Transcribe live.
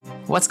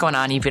What's going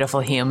on, you beautiful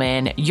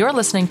human? You're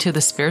listening to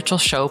the Spiritual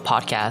Show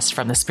podcast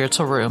from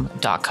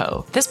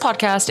thespiritualroom.co. This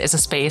podcast is a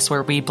space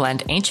where we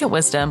blend ancient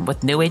wisdom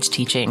with new age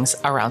teachings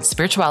around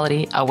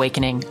spirituality,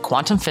 awakening,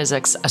 quantum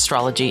physics,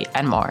 astrology,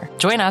 and more.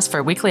 Join us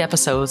for weekly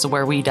episodes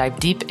where we dive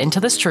deep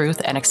into this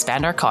truth and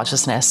expand our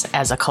consciousness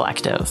as a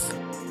collective.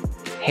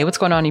 Hey, what's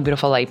going on, you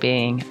beautiful light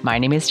being? My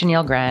name is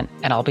Danielle Grant,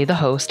 and I'll be the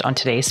host on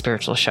today's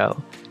Spiritual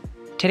Show.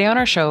 Today on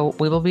our show,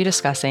 we will be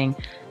discussing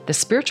the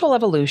spiritual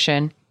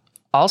evolution,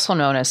 also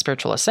known as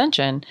spiritual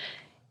ascension,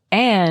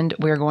 and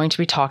we're going to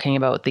be talking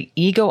about the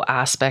ego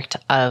aspect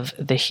of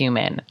the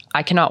human.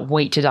 I cannot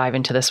wait to dive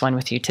into this one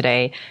with you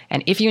today.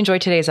 And if you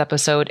enjoyed today's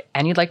episode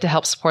and you'd like to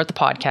help support the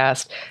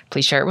podcast,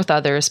 please share it with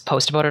others,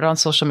 post about it on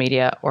social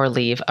media, or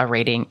leave a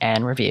rating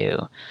and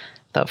review.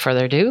 Without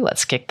further ado,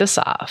 let's kick this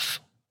off.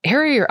 Here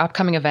are your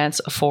upcoming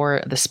events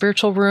for the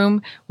Spiritual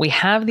Room. We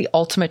have the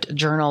Ultimate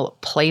Journal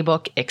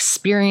Playbook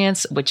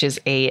Experience, which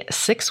is a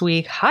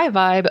 6-week high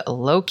vibe,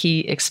 low key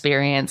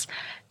experience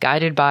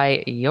guided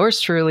by yours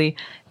truly,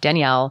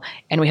 Danielle.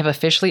 And we have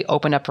officially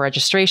opened up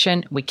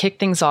registration. We kick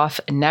things off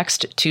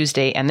next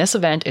Tuesday. And this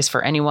event is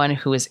for anyone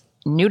who is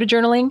new to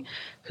journaling,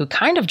 who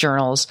kind of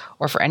journals,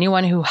 or for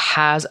anyone who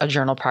has a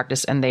journal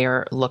practice and they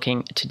are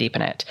looking to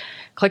deepen it.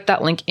 Click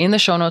that link in the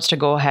show notes to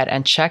go ahead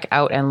and check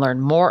out and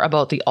learn more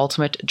about the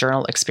Ultimate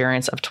Journal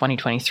Experience of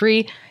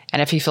 2023.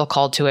 And if you feel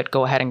called to it,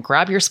 go ahead and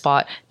grab your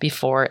spot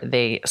before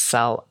they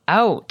sell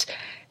out.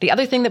 The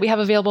other thing that we have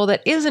available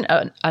that isn't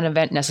an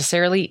event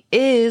necessarily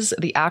is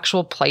the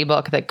actual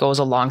playbook that goes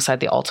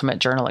alongside the Ultimate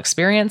Journal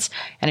Experience.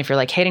 And if you're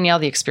like, hey, Danielle,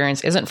 the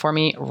experience isn't for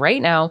me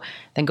right now,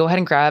 then go ahead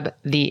and grab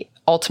the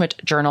Ultimate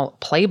Journal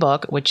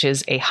Playbook, which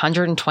is a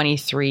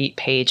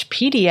 123-page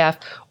PDF,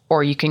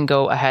 or you can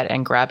go ahead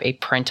and grab a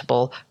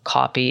printable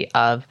copy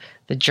of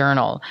the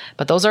journal.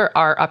 But those are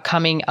our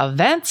upcoming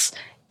events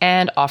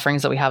and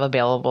offerings that we have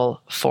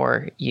available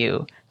for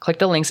you. Click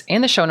the links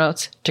in the show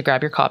notes to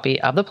grab your copy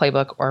of the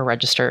playbook or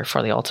register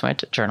for the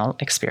Ultimate Journal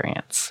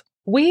Experience.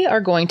 We are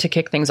going to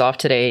kick things off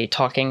today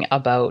talking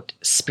about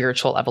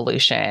spiritual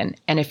evolution.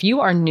 And if you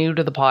are new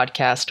to the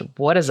podcast,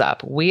 what is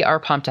up? We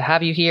are pumped to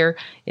have you here.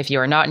 If you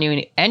are not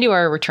new and you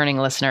are a returning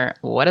listener,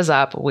 what is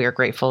up? We are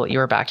grateful you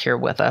are back here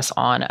with us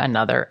on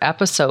another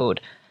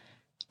episode.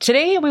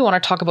 Today, we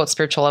want to talk about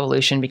spiritual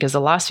evolution because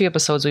the last few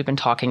episodes we've been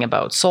talking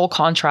about soul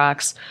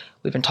contracts.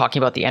 We've been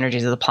talking about the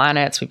energies of the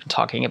planets. We've been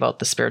talking about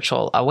the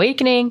spiritual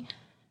awakening.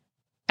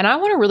 And I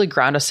want to really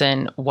ground us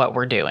in what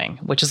we're doing,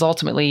 which is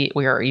ultimately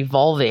we are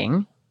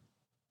evolving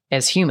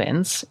as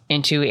humans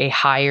into a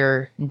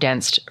higher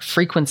dense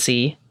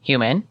frequency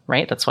human,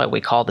 right? That's what we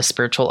call the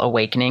spiritual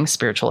awakening,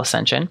 spiritual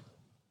ascension.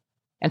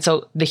 And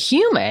so the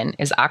human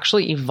is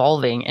actually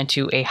evolving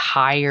into a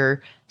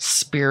higher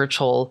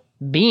spiritual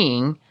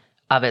being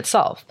of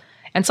itself.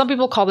 And some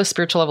people call this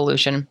spiritual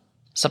evolution.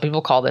 Some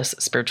people call this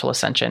spiritual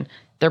ascension.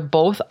 They're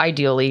both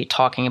ideally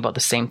talking about the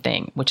same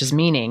thing, which is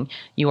meaning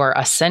you are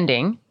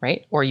ascending,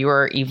 right? Or you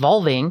are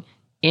evolving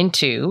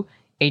into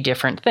a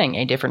different thing,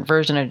 a different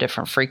version, a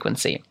different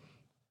frequency.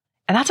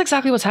 And that's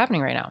exactly what's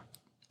happening right now.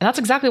 And that's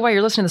exactly why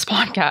you're listening to this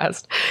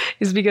podcast,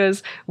 is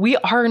because we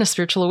are in a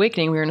spiritual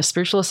awakening. We're in a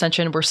spiritual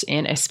ascension. We're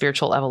in a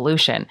spiritual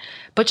evolution.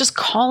 But just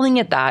calling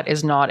it that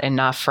is not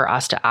enough for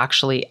us to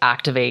actually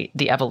activate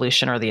the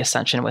evolution or the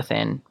ascension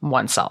within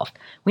oneself.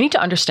 We need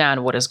to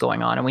understand what is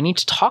going on, and we need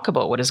to talk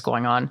about what is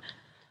going on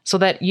so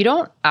that you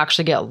don't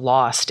actually get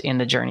lost in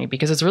the journey,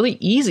 because it's really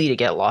easy to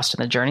get lost in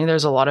the journey.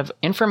 There's a lot of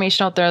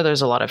information out there.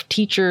 There's a lot of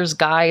teachers,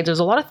 guides. There's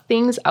a lot of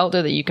things out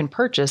there that you can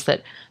purchase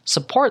that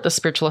support the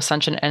spiritual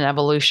ascension and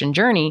evolution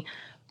journey.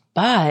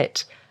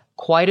 But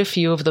quite a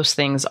few of those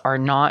things are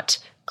not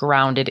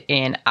grounded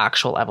in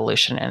actual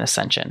evolution and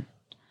ascension.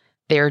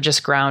 They're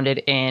just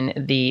grounded in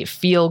the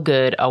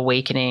feel-good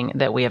awakening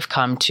that we have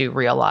come to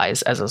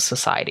realize as a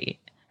society.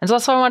 And so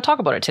that's why I want to talk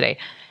about it today.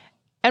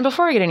 And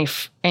before I get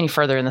any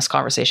further in this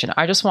conversation,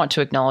 I just want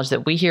to acknowledge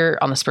that we here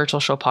on the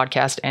Spiritual Show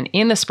podcast and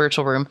in the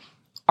Spiritual Room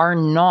are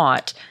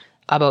not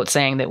about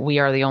saying that we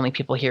are the only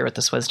people here with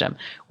this wisdom.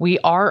 We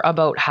are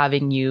about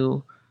having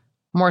you,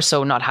 more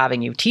so not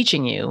having you,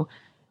 teaching you.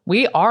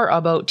 We are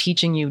about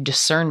teaching you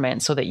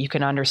discernment so that you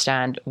can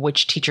understand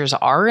which teachers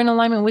are in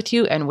alignment with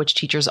you and which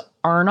teachers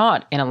are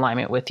not in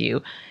alignment with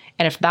you.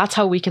 And if that's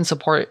how we can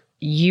support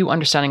you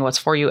understanding what's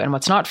for you and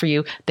what's not for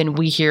you, then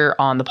we here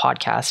on the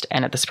podcast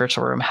and at the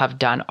Spiritual Room have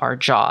done our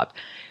job.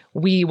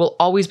 We will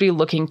always be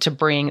looking to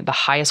bring the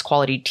highest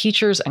quality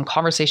teachers and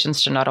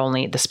conversations to not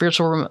only the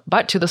Spiritual Room,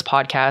 but to this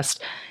podcast.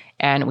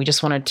 And we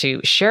just wanted to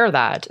share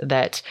that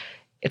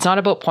it's not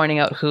about pointing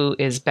out who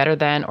is better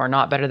than or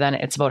not better than.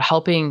 It's about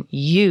helping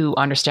you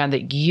understand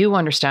that you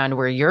understand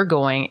where you're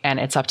going. And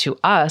it's up to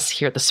us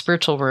here at the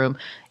Spiritual Room,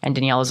 and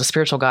Danielle is a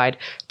spiritual guide,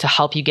 to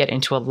help you get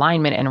into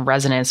alignment and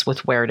resonance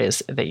with where it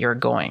is that you're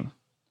going.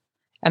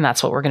 And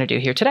that's what we're going to do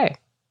here today.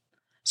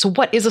 So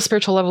what is a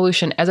spiritual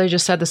evolution? As I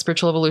just said, the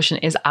spiritual evolution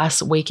is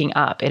us waking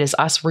up. It is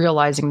us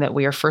realizing that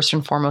we are first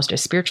and foremost a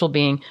spiritual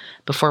being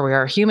before we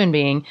are a human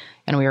being,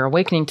 and we are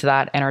awakening to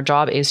that. And our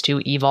job is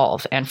to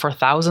evolve. And for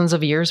thousands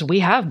of years, we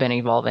have been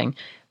evolving.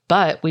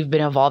 But we've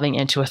been evolving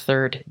into a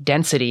third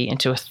density,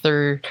 into a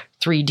third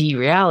 3D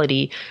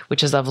reality,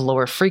 which is of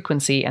lower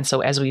frequency. And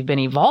so as we've been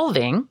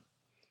evolving,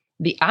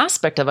 the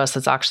aspect of us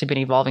that's actually been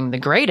evolving the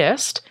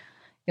greatest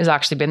has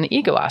actually been the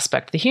ego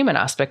aspect, the human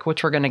aspect,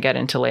 which we're going to get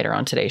into later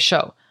on today's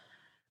show.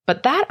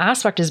 But that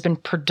aspect has been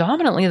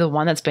predominantly the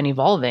one that's been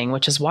evolving,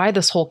 which is why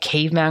this whole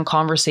caveman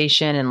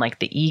conversation and like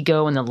the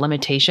ego and the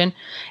limitation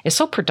is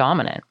so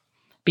predominant,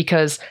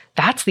 because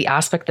that's the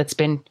aspect that's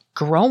been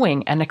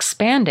growing and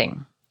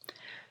expanding.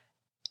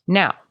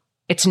 Now,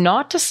 it's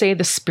not to say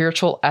the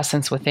spiritual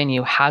essence within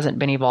you hasn't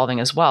been evolving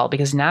as well,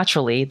 because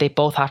naturally they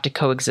both have to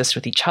coexist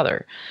with each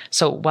other.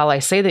 So while I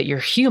say that your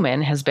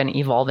human has been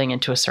evolving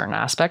into a certain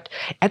aspect,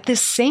 at the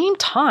same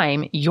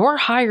time, your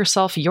higher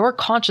self, your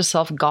conscious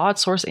self, God,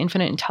 source,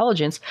 infinite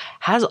intelligence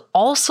has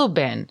also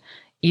been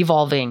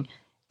evolving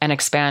and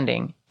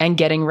expanding and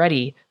getting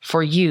ready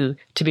for you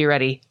to be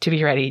ready, to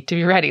be ready, to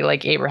be ready,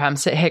 like Abraham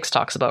Hicks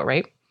talks about,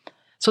 right?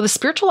 So the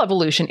spiritual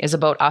evolution is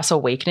about us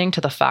awakening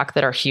to the fact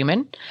that our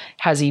human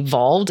has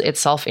evolved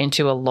itself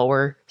into a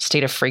lower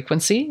state of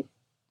frequency,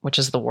 which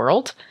is the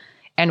world.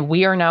 And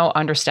we are now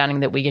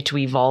understanding that we get to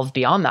evolve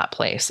beyond that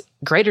place.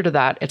 Greater to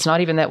that, it's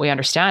not even that we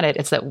understand it,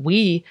 it's that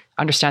we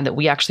understand that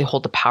we actually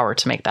hold the power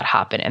to make that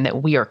happen and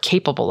that we are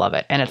capable of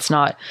it. And it's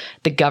not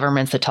the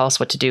governments that tell us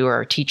what to do or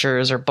our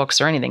teachers or books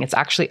or anything. It's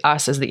actually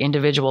us as the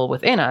individual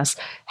within us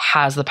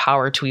has the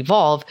power to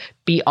evolve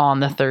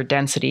beyond the third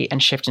density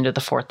and shift into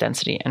the fourth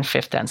density and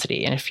fifth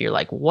density. And if you're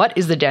like, what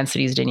is the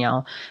densities,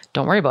 Danielle?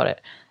 Don't worry about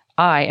it.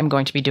 I am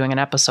going to be doing an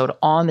episode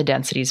on the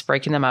densities,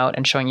 breaking them out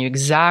and showing you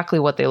exactly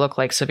what they look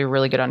like so you have a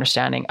really good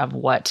understanding of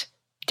what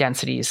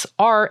densities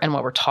are and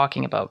what we're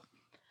talking about.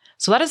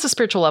 So that is the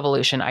spiritual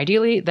evolution.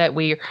 Ideally, that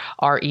we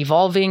are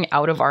evolving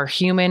out of our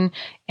human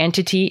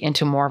entity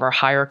into more of our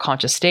higher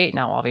conscious state.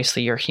 Now,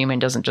 obviously, your human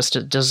doesn't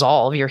just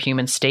dissolve, your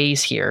human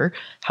stays here.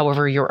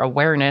 However, your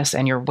awareness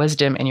and your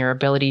wisdom and your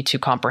ability to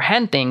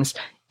comprehend things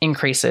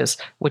increases,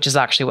 which is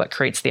actually what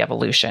creates the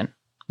evolution.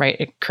 Right?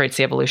 It creates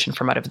the evolution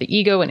from out of the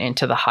ego and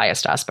into the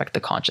highest aspect, the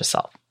conscious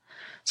self.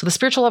 So the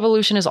spiritual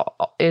evolution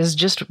is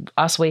just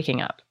us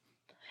waking up.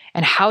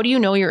 And how do you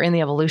know you're in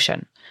the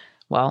evolution?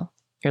 Well,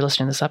 you're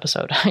listening to this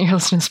episode, you're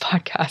listening to this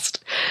podcast.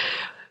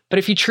 But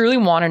if you truly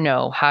want to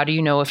know, how do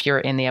you know if you're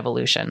in the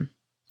evolution?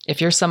 If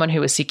you're someone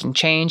who is seeking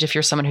change, if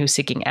you're someone who's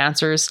seeking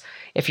answers,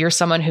 if you're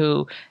someone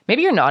who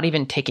maybe you're not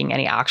even taking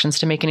any actions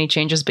to make any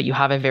changes, but you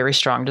have a very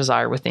strong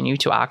desire within you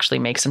to actually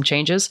make some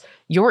changes,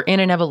 you're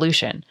in an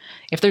evolution.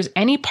 If there's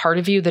any part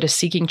of you that is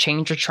seeking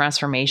change or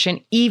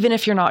transformation, even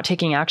if you're not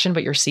taking action,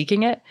 but you're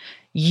seeking it,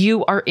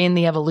 you are in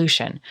the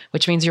evolution,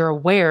 which means you're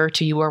aware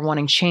to you are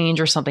wanting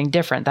change or something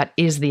different. That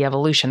is the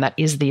evolution. That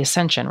is the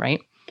ascension,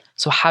 right?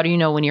 So how do you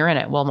know when you're in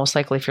it? Well, most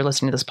likely if you're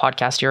listening to this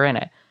podcast, you're in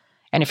it.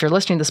 And if you're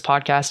listening to this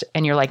podcast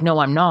and you're like, no,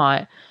 I'm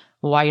not,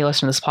 why are you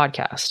listening to this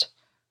podcast?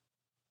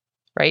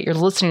 Right? You're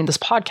listening to this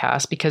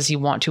podcast because you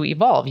want to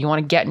evolve. You want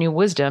to get new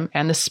wisdom,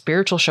 and the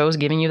spiritual show is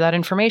giving you that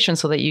information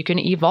so that you can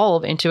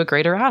evolve into a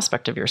greater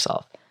aspect of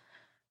yourself.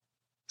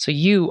 So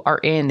you are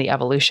in the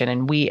evolution,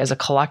 and we as a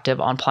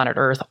collective on planet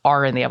Earth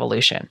are in the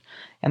evolution.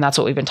 And that's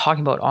what we've been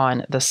talking about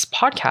on this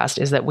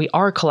podcast, is that we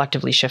are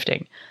collectively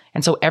shifting.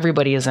 And so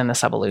everybody is in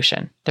this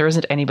evolution. There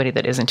isn't anybody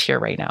that isn't here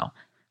right now,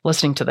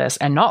 listening to this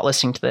and not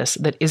listening to this,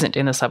 that isn't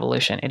in this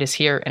evolution. It is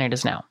here and it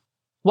is now.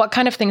 What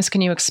kind of things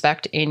can you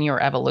expect in your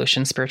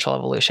evolution, spiritual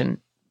evolution?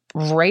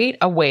 Right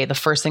away, the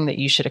first thing that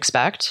you should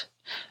expect,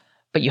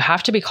 but you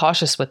have to be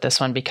cautious with this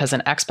one, because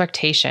an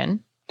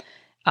expectation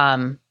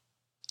and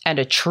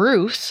a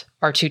truth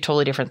are two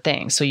totally different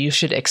things. So you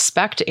should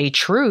expect a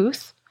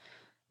truth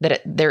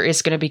that there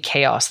is going to be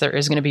chaos, there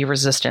is going to be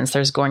resistance,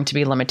 there's going to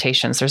be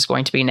limitations, there's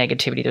going to be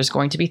negativity, there's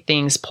going to be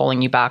things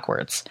pulling you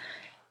backwards.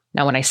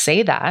 Now, when I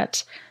say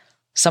that,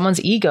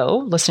 someone's ego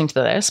listening to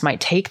this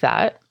might take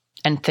that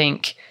and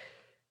think,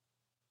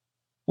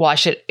 well,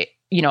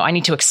 I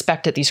need to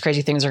expect that these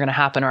crazy things are going to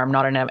happen, or I'm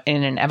not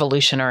in an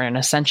evolution or an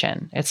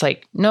ascension. It's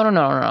like,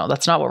 no.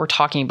 That's not what we're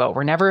talking about.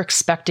 We're never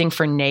expecting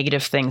for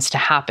negative things to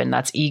happen.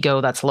 That's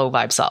ego. That's low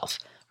vibe self.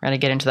 We're going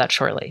to get into that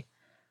shortly.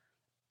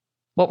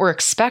 What we're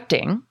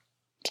expecting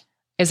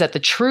is that the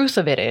truth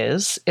of it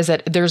is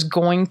that there's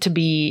going to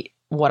be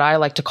what I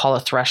like to call a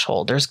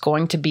threshold. There's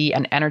going to be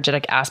an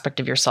energetic aspect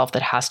of yourself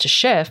that has to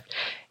shift.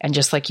 And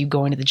just like you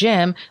go into the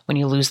gym, when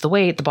you lose the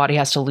weight, the body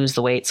has to lose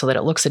the weight so that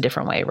it looks a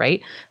different way,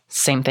 right?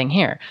 Same thing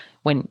here.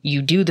 When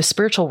you do the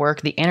spiritual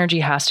work, the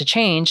energy has to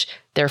change.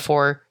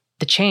 Therefore,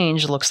 the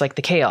change looks like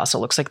the chaos. It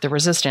looks like the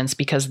resistance,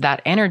 because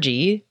that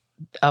energy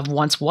of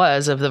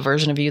the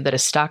version of you that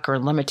is stuck or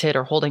limited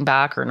or holding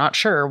back or not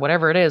sure,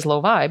 whatever it is,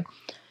 low vibe,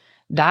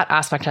 that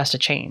aspect has to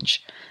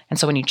change. And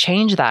so when you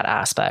change that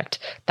aspect,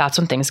 that's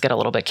when things get a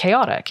little bit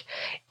chaotic.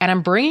 And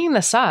I'm bringing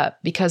this up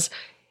because,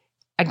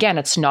 again,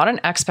 it's not an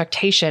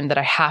expectation that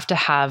I have to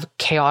have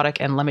chaotic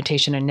and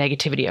limitation and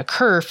negativity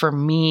occur for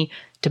me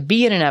to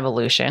be in an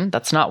evolution.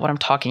 That's not what I'm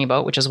talking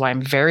about, which is why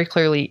I'm very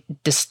clearly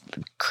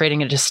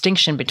creating a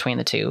distinction between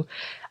the two.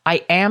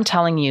 I am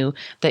telling you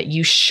that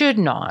you should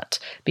not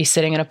be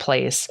sitting in a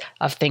place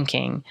of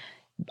thinking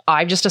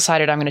I've just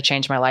decided I'm going to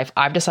change my life.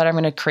 I've decided I'm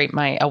going to create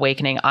my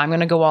awakening. I'm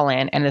going to go all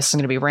in, and this is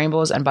going to be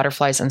rainbows and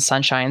butterflies and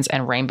sunshines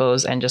and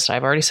rainbows and just,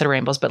 I've already said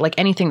rainbows, but like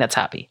anything that's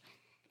happy.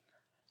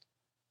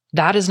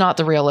 That is not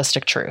the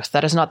realistic truth.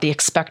 That is not the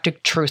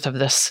expected truth of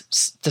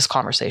this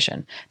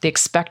conversation. The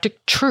expected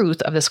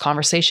truth of this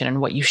conversation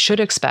and what you should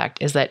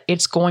expect is that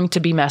it's going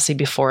to be messy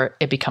before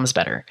it becomes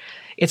better.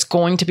 It's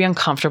going to be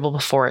uncomfortable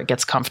before it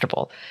gets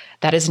comfortable.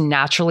 That is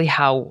naturally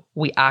how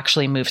we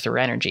actually move through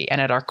energy.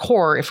 And at our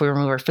core, if we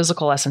remove our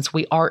physical essence,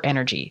 we are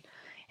energy.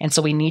 And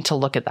so we need to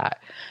look at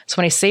that. So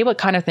when I say what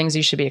kind of things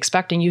you should be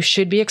expecting, you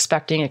should be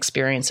expecting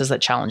experiences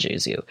that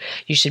challenges you.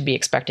 You should be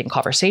expecting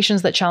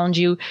conversations that challenge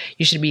you.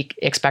 You should be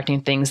expecting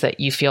things that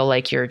you feel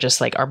like you're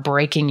just like are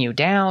breaking you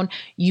down.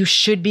 You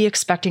should be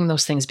expecting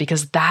those things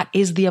because that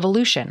is the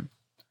evolution.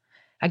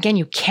 Again,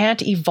 you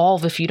can't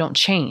evolve if you don't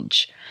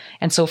change.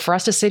 And so for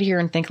us to sit here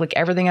and think like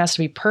everything has to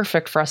be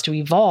perfect for us to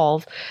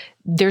evolve,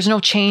 there's no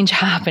change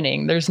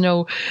happening. There's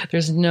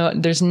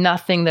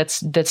nothing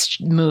that's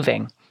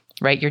moving.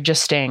 Right? You're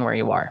just staying where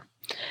you are.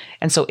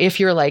 And so if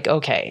you're like,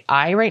 okay,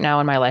 I right now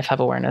in my life have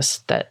awareness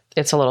that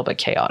it's a little bit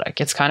chaotic.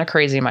 It's kind of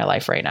crazy in my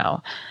life right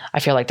now. I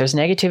feel like there's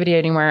negativity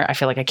anywhere. I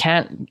feel like I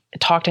can't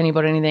talk to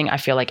anybody about anything. I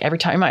feel like every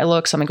time I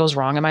look, something goes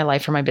wrong in my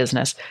life or my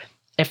business.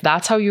 If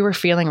that's how you are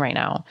feeling right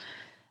now,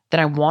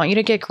 then I want you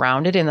to get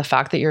grounded in the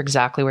fact that you're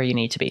exactly where you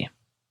need to be.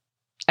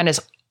 And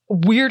as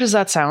weird as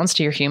that sounds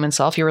to your human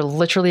self, you're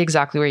literally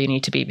exactly where you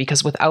need to be,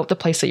 because without the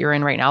place that you're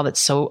in right now that's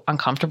so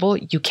uncomfortable,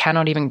 you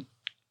cannot even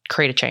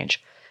create a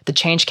change. The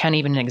change can't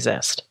even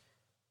exist.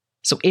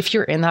 So if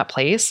you're in that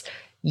place,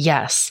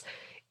 yes,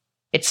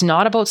 it's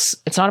not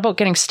about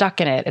getting stuck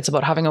in it. It's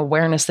about having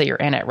awareness that you're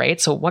in it, right?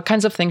 So what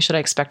kinds of things should I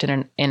expect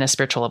in a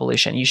spiritual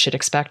evolution? You should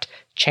expect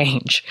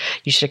change.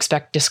 You should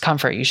expect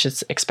discomfort. You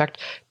should expect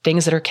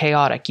things that are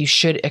chaotic. You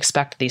should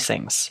expect these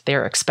things. They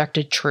are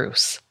expected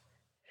truths.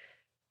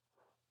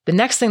 The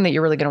next thing that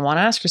you're really going to want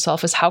to ask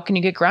yourself is, how can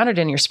you get grounded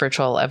in your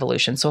spiritual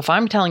evolution? So if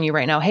I'm telling you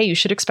right now, hey, you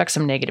should expect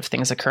some negative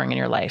things occurring in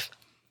your life,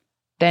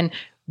 then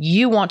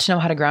you want to know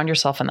how to ground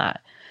yourself in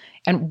that.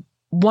 And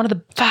one of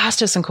the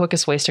fastest and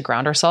quickest ways to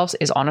ground ourselves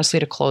is honestly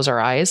to close our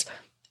eyes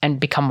and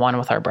become one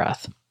with our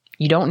breath.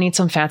 You don't need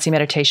some fancy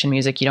meditation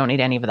music. You don't need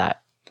any of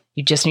that.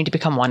 You just need to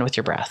become one with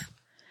your breath.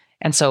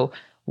 And so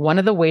one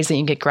of the ways that you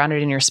can get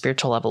grounded in your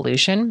spiritual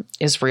evolution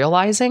is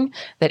realizing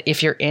that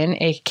if you're in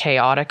a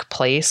chaotic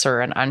place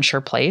or an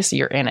unsure place,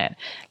 you're in it.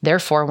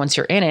 Therefore, once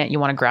you're in it, you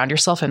want to ground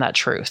yourself in that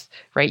truth,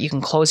 right? You can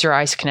close your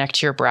eyes, connect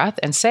to your breath,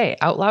 and say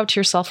out loud to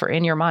yourself or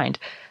in your mind,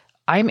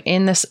 I'm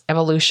in this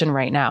evolution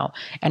right now.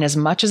 And as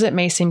much as it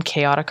may seem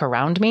chaotic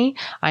around me,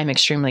 I'm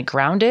extremely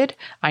grounded.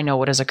 I know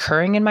what is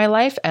occurring in my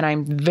life, and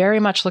I'm very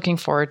much looking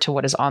forward to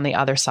what is on the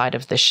other side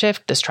of this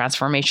shift, this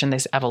transformation,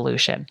 this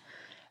evolution.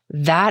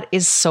 That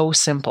is so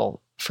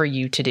simple for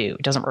you to do.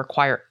 It doesn't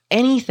require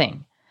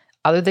anything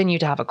other than you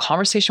to have a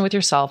conversation with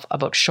yourself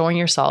about showing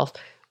yourself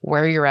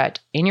where you're at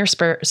in your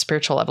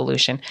spiritual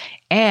evolution,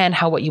 and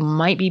how what you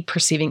might be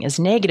perceiving as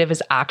negative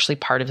is actually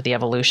part of the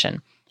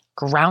evolution.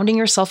 Grounding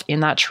yourself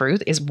in that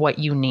truth is what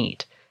you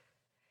need.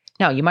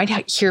 Now, you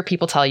might hear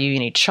people tell you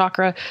need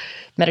chakra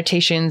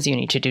meditations, you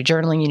need to do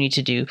journaling, you need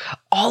to do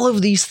all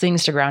of these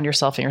things to ground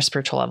yourself in your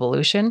spiritual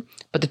evolution.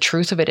 But the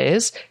truth of it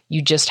is,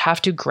 you just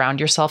have to ground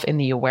yourself in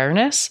the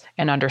awareness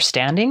and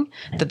understanding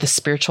that the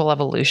spiritual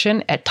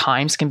evolution at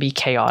times can be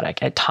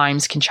chaotic, at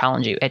times can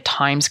challenge you, at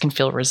times can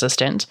feel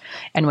resistant.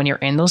 And when you're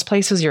in those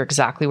places, you're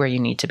exactly where you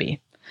need to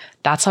be.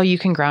 That's how you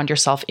can ground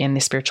yourself in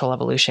the spiritual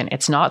evolution.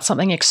 It's not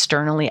something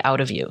externally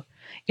out of you.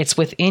 It's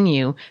within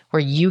you where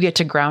you get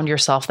to ground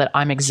yourself that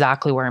I'm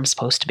exactly where I'm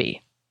supposed to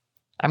be.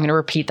 I'm going to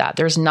repeat that.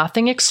 There's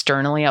nothing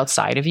externally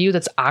outside of you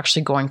that's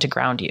actually going to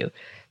ground you.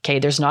 Okay,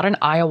 there's not an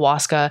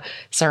ayahuasca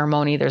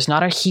ceremony. There's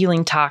not a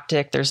healing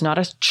tactic. There's not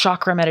a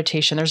chakra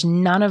meditation. There's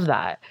none of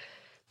that.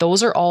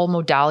 Those are all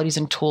modalities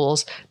and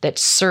tools that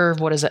serve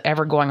what is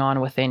ever going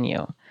on within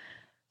you.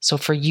 So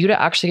for you to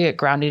actually get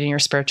grounded in your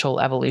spiritual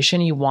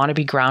evolution, you want to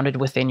be grounded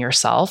within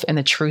yourself and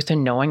the truth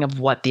and knowing of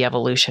what the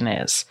evolution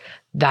is.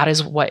 That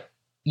is what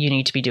you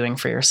need to be doing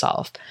for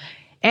yourself.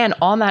 And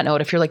on that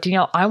note, if you're like,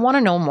 Danielle, I want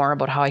to know more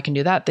about how I can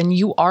do that, then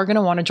you are going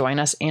to want to join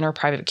us in our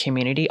private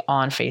community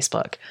on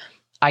Facebook.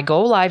 I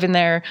go live in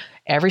there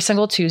every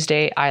single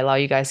Tuesday. I allow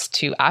you guys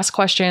to ask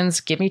questions,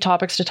 give me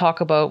topics to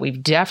talk about.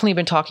 We've definitely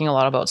been talking a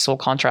lot about soul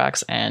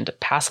contracts and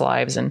past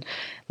lives and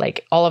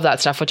like all of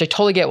that stuff, which I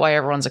totally get why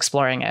everyone's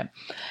exploring it.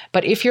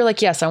 But if you're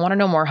like, yes, I want to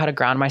know more how to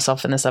ground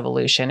myself in this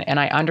evolution, and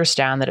I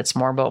understand that it's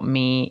more about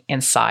me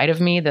inside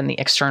of me than the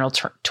external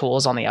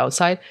tools on the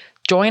outside,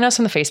 join us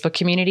in the Facebook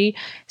community,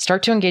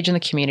 start to engage in the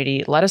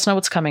community, let us know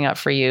what's coming up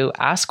for you,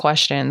 ask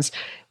questions.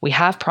 We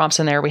have prompts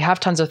in there. We have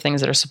tons of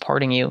things that are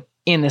supporting you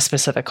in this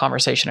specific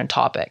conversation and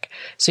topic.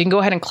 So you can go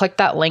ahead and click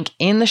that link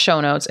in the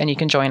show notes and you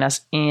can join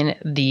us in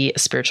the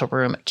Spiritual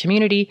Room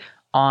community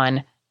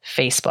on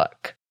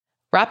Facebook.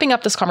 Wrapping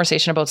up this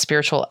conversation about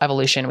spiritual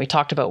evolution, we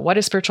talked about what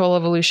is spiritual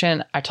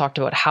evolution. I talked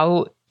about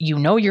how you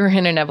know you're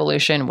in an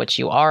evolution, which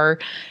you are.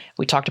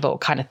 We talked about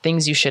what kind of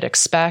things you should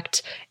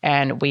expect.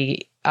 And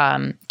we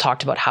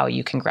talked about how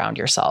you can ground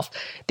yourself.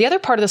 The other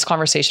part of this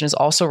conversation is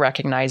also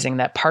recognizing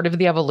that part of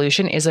the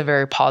evolution is a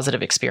very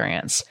positive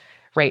experience,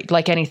 right?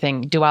 Like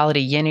anything,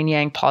 duality, yin and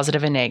yang,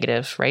 positive and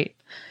negative, right?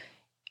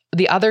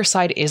 The other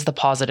side is the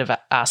positive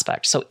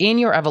aspect. So in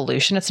your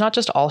evolution, it's not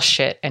just all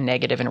shit and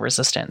negative and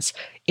resistance.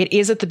 It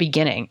is at the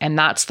beginning. And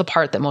that's the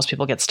part that most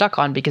people get stuck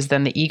on, because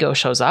then the ego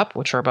shows up,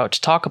 which we're about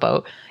to talk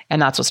about.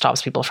 And that's what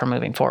stops people from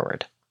moving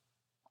forward.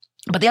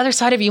 But the other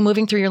side of you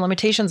moving through your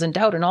limitations and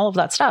doubt and all of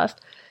that stuff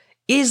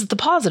is the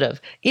positive,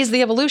 is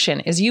the evolution,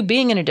 is you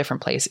being in a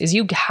different place, is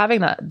you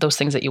having those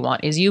things that you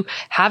want, is you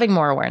having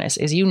more awareness,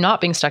 is you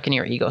not being stuck in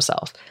your ego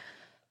self.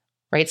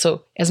 Right?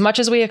 So as much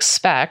as we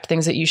expect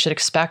things that you should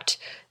expect,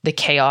 the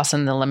chaos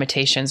and the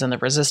limitations and the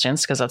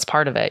resistance, because that's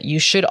part of it, you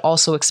should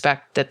also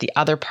expect that the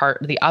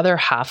other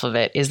half of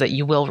it is that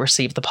you will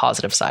receive the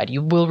positive side.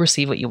 You will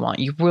receive what you want.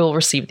 You will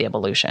receive the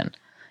evolution.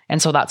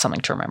 And so that's something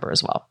to remember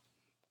as well.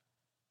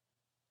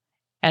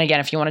 And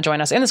again, if you want to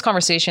join us in this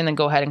conversation, then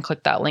go ahead and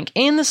click that link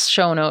in the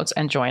show notes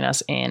and join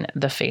us in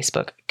the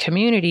Facebook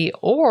community,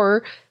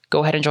 or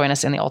go ahead and join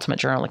us in the Ultimate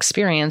Journal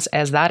Experience,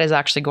 as that is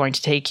actually going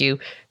to take you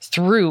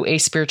through a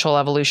spiritual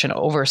evolution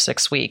over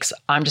 6 weeks.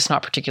 I'm just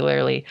not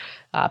particularly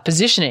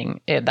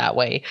positioning it that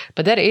way,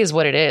 but that is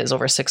what it is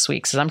over 6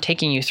 weeks, is I'm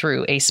taking you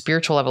through a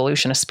spiritual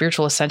evolution, a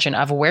spiritual ascension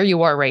of where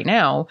you are right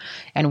now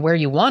and where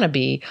you want to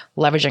be,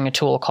 leveraging a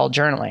tool called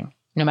journaling.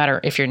 No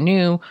matter if you're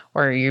new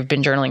or you've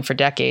been journaling for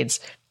decades,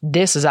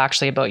 this is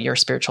actually about your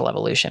spiritual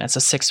evolution. It's a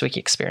 6-week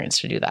experience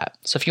to do that.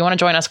 So if you want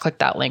to join us, click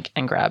that link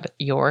and grab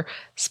your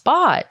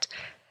spot.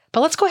 But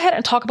let's go ahead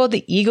and talk about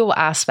the ego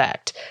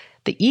aspect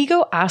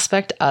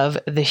of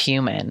the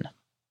human.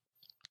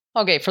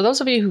 Okay, for those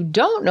of you who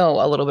don't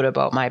know a little bit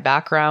about my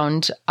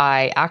background,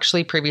 I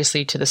actually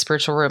previously to the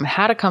Spiritual Room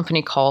had a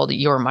company called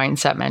Your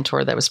Mindset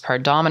Mentor that was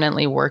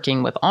predominantly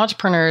working with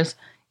entrepreneurs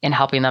and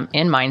helping them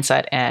in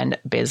mindset and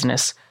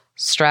business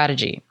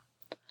strategy.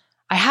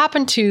 I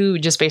happened to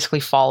just basically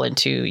fall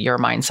into Your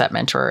Mindset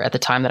Mentor at the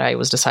time that I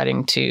was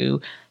deciding to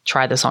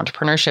try this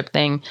entrepreneurship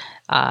thing.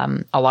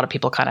 A lot of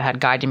people kind of had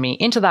guided me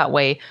into that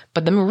way,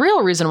 but the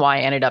real reason why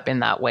I ended up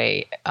in that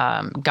way,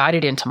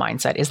 guided into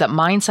mindset, is that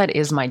mindset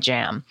is my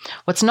jam.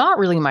 What's not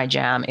really my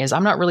jam is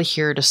I'm not really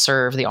here to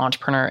serve the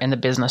entrepreneur in the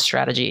business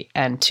strategy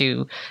and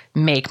to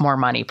make more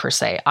money per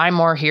se. I'm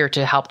more here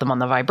to help them on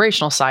the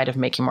vibrational side of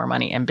making more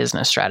money and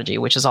business strategy,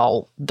 which is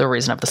all the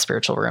reason of the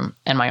Spiritual Room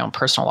and my own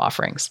personal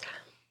offerings.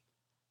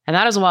 And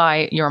that is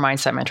why Your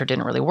Mindset Mentor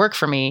didn't really work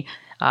for me.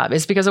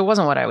 It's because it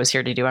wasn't what I was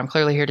here to do. I'm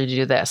clearly here to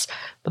do this.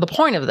 But the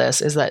point of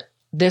this is that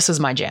this is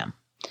my jam.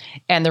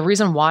 And the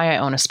reason why I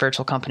own a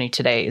spiritual company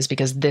today is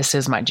because this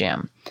is my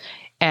jam.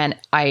 And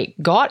I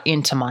got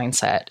into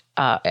mindset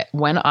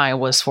when I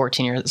was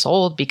 14 years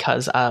old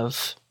because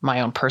of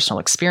my own personal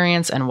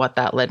experience. And what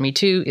that led me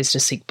to is to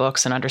seek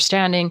books and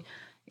understanding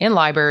in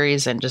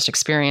libraries and just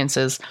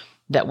experiences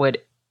that would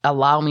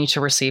allow me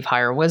to receive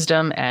higher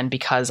wisdom. And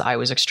because I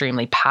was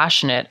extremely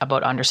passionate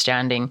about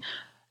understanding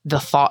the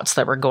thoughts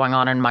that were going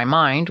on in my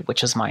mind,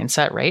 which is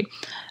mindset, right?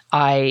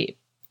 I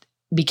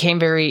became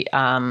very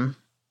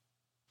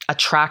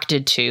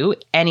attracted to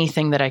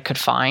anything that I could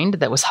find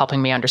that was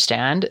helping me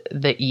understand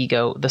the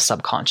ego, the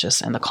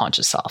subconscious, and the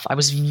conscious self. I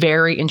was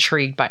very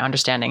intrigued by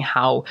understanding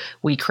how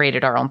we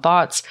created our own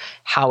thoughts,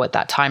 how at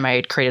that time I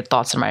had created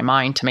thoughts in my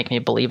mind to make me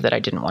believe that I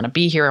didn't want to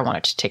be here, I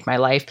wanted to take my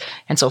life.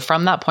 And so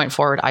from that point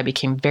forward, I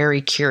became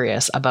very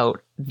curious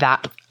about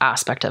that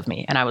aspect of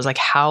me. And I was like,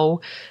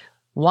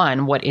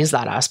 one, what is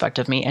that aspect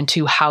of me? And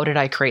two, how did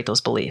I create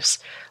those beliefs?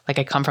 Like,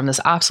 I come from this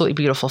absolutely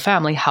beautiful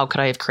family. How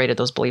could I have created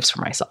those beliefs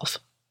for myself?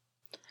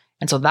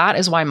 And so that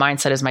is why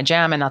mindset is my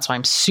jam. And that's why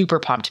I'm super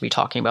pumped to be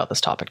talking about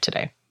this topic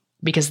today,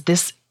 because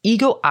this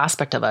ego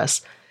aspect of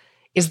us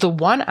is the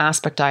one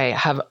aspect I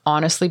have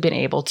honestly been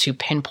able to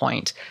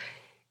pinpoint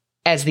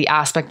as the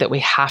aspect that we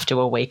have to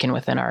awaken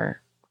within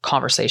our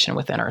conversation,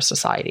 within our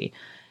society,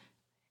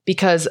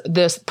 because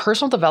this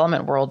personal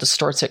development world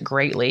distorts it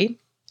greatly.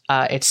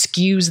 It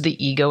skews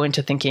the ego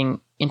into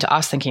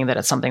us thinking that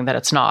it's something that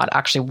it's not,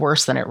 actually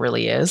worse than it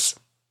really is.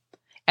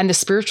 And the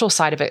spiritual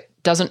side of it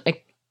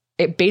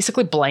it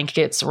basically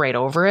blankets right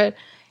over it,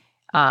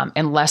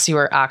 unless you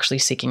are actually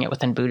seeking it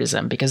within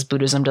Buddhism, because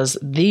Buddhism does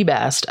the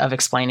best of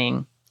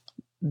explaining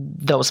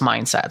those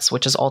mindsets,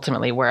 which is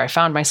ultimately where I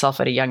found myself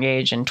at a young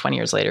age, and 20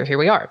 years later, here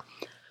we are.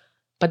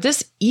 But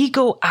this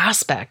ego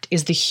aspect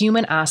is the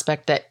human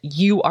aspect that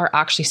you are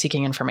actually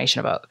seeking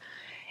information about.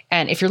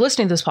 And if you're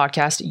listening to this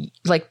podcast,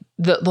 like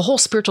the whole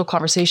spiritual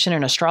conversation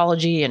and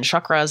astrology and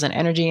chakras and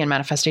energy and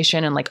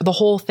manifestation and like the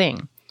whole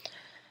thing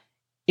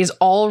is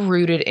all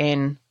rooted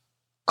in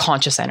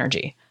conscious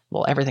energy.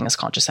 Well, everything is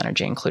conscious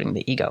energy, including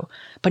the ego.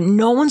 But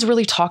no one's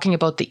really talking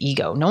about the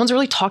ego. No one's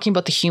really talking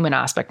about the human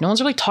aspect. No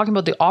one's really talking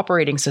about the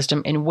operating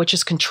system in which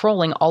is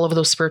controlling all of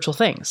those spiritual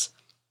things.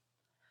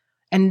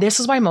 And this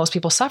is why most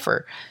people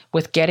suffer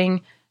with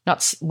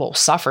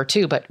suffer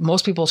too, but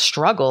most people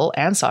struggle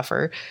and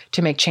suffer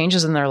to make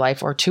changes in their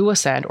life or to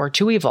ascend or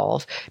to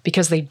evolve,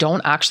 because they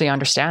don't actually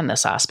understand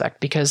this aspect.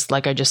 Because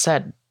like I just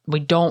said, we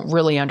don't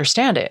really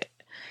understand it.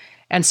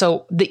 And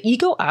so the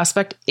ego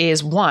aspect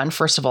is one,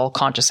 first of all,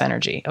 conscious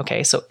energy.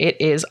 Okay. So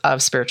it is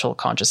of spiritual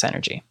conscious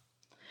energy,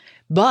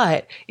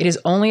 but it is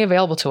only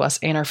available to us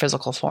in our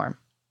physical form.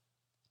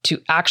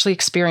 To actually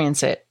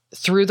experience it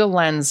through the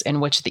lens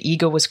in which the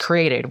ego was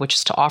created, which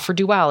is to offer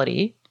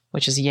duality,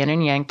 which is yin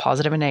and yang,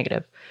 positive and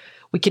negative,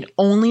 we can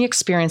only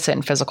experience it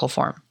in physical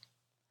form.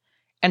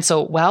 And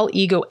so while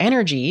ego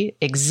energy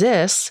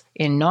exists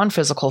in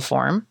non-physical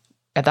form,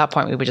 at that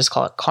point we would just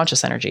call it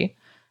conscious energy,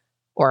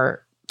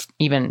 or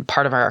even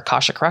part of our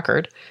Akashic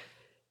record.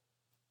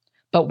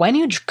 But when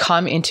you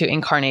come into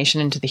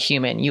incarnation into the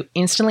human, you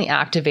instantly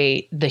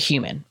activate the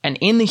human. And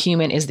in the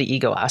human is the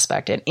ego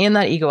aspect. And in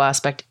that ego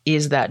aspect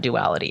is that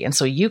duality. And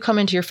so you come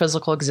into your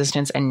physical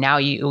existence, and now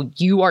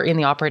you are in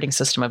the operating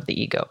system of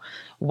the ego.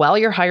 While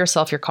your higher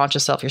self, your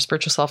conscious self, your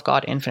spiritual self,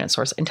 God, infinite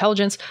source,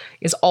 intelligence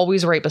is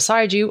always right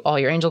beside you. All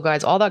your angel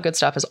guides, all that good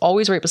stuff is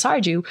always right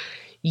beside you.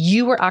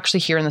 You are actually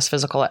here in this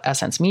physical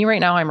essence. Me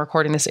right now, I'm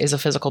recording this as a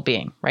physical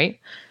being,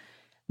 right?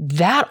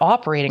 That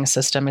operating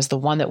system is the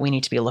one that we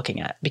need to be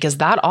looking at, because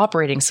that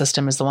operating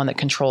system is the one that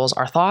controls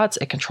our thoughts.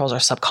 It controls our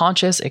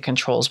subconscious. It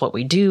controls what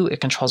we do. It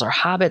controls our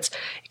habits.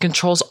 It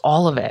controls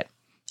all of it.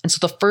 And so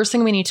the first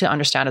thing we need to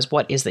understand is,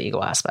 what is the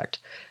ego aspect?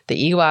 The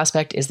ego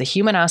aspect is the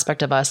human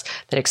aspect of us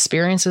that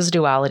experiences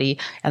duality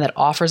and that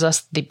offers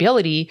us the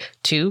ability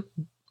to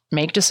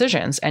make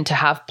decisions and to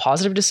have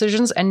positive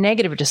decisions and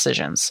negative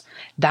decisions.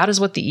 That is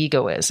what the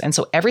ego is. And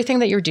so everything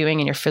that you're doing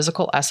in your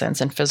physical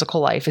essence and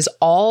physical life is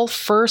all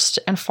first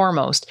and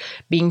foremost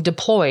being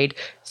deployed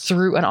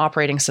through an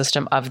operating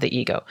system of the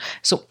ego.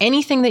 So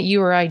anything that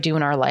you or I do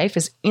in our life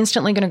is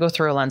instantly going to go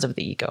through a lens of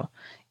the ego.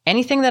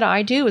 Anything that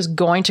I do is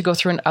going to go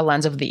through a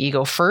lens of the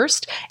ego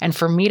first. And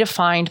for me to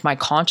find my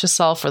conscious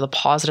self or the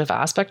positive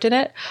aspect in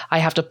it, I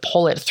have to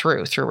pull it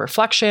through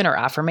reflection or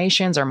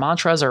affirmations or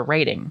mantras or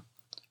writing.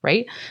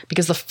 Right?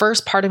 Because the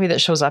first part of me that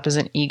shows up is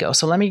an ego.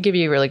 So let me give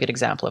you a really good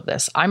example of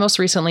this. I most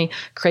recently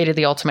created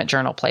the Ultimate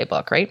Journal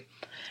Playbook, right?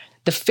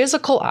 The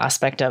physical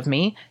aspect of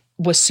me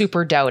was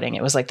super doubting.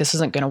 It was like, this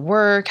isn't going to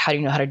work. How do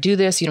you know how to do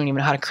this? You don't even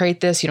know how to create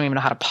this. You don't even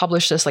know how to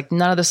publish this. Like,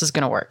 none of this is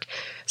going to work.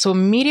 So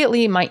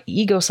immediately my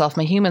ego self,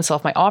 my human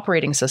self, my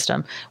operating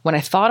system, when I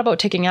thought about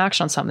taking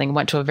action on something,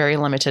 went to a very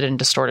limited and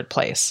distorted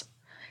place.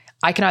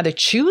 I can either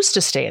choose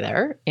to stay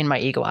there in my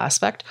ego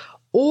aspect,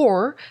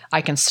 or I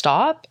can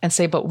stop and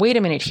say, but wait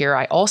a minute here.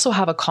 I also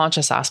have a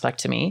conscious aspect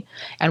to me.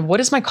 And what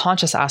is my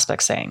conscious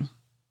aspect saying?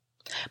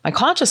 My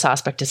conscious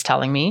aspect is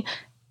telling me,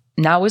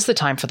 now is the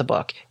time for the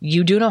book.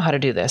 You do know how to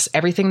do this.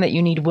 Everything that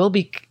you need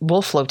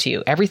will flow to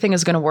you. Everything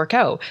is going to work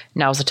out.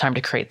 Now is the time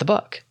to create the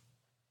book.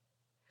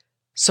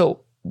 So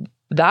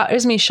that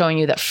is me showing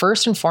you that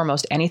first and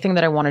foremost, anything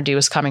that I want to do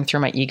is coming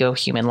through my ego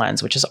human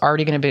lens, which is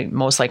already going to be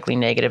most likely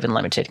negative and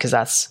limited, because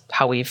that's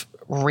how we've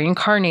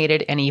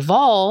reincarnated and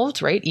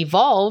evolved, right?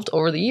 Evolved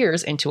over the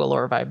years into a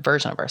lower vibe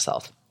version of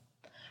ourselves.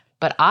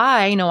 But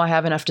I know I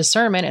have enough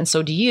discernment, and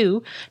so do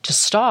you, to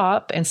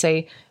stop and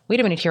say, wait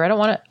a minute here, I don't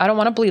want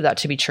to believe that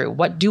to be true.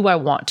 What do I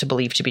want to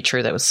believe to be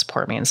true that would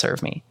support me and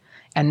serve me?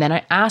 And then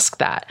I ask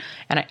that,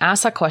 and I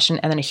ask that question,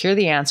 and then I hear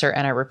the answer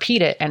and I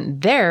repeat it.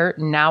 And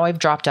now I've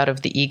dropped out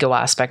of the ego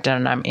aspect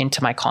and I'm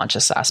into my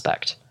conscious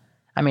aspect.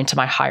 I'm into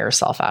my higher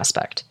self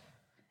aspect.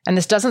 And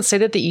this doesn't say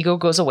that the ego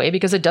goes away,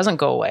 because it doesn't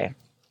go away.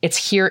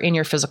 It's here in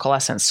your physical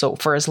essence. So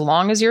for as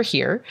long as you're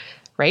here,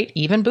 right?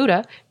 Even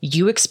Buddha,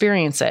 you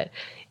experience it.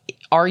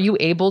 Are you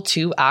able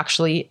to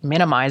actually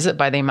minimize it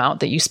by the amount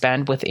that you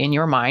spend within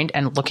your mind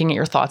and looking at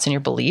your thoughts and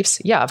your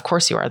beliefs? Yeah, of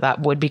course you are.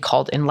 That would be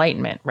called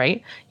enlightenment,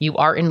 right? You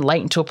are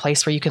enlightened to a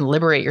place where you can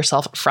liberate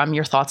yourself from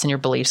your thoughts and your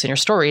beliefs and your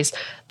stories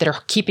that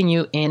are keeping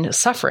you in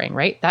suffering,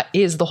 right? That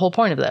is the whole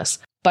point of this.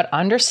 But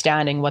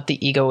understanding what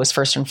the ego is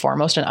first and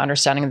foremost, and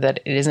understanding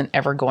that it isn't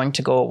ever going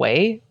to go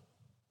away,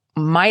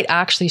 might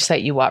actually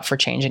set you up for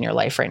change in your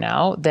life right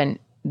now than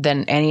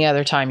any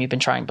other time you've been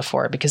trying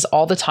before. Because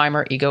all the time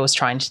our ego is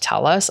trying to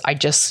tell us, I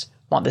just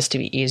want this to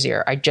be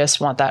easier. I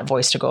just want that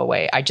voice to go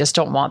away. I just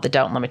don't want the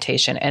doubt and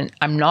limitation. And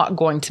I'm not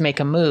going to make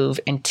a move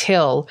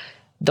until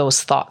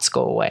those thoughts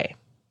go away.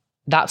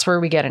 That's where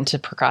we get into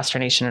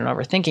procrastination and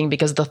overthinking,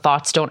 because the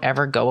thoughts don't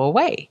ever go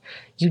away.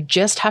 You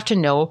just have to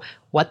know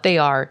what they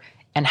are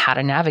and how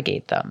to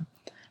navigate them.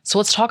 So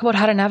let's talk about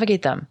how to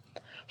navigate them.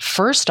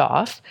 First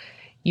off,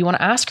 you want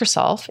to ask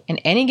yourself, in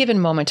any given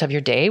moment of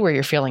your day where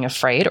you're feeling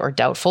afraid or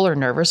doubtful or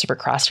nervous or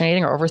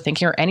procrastinating or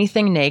overthinking or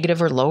anything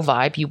negative or low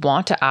vibe, you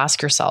want to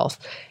ask yourself,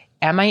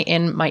 am I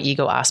in my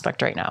ego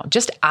aspect right now?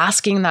 Just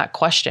asking that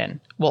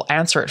question will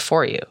answer it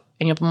for you.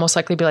 And you'll most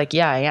likely be like,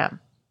 yeah, I am.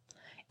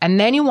 And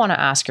then you want to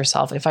ask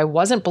yourself, if I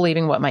wasn't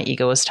believing what my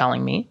ego is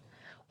telling me,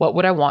 what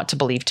would I want to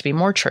believe to be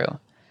more true?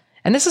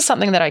 And this is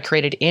something that I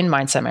created in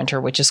Mindset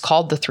Mentor, which is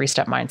called the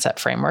 3-step mindset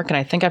framework. And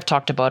I think I've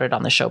talked about it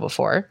on the show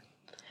before.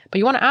 But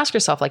you want to ask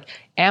yourself, like,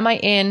 am I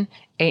in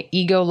an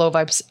ego low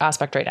vibe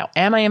aspect right now?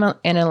 Am I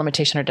in a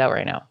limitation or doubt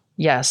right now?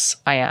 Yes,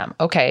 I am.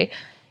 Okay.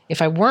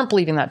 If I weren't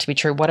believing that to be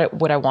true, what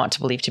would I want to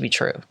believe to be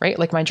true, right?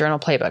 Like my journal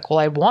playbook. Well,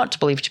 I want to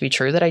believe to be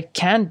true that I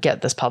can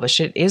get this published.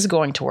 It is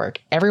going to work.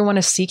 Everyone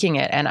is seeking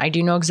it, and I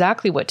do know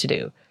exactly what to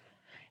do.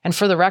 And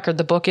for the record,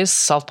 the book is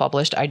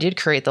self-published. I did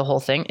create the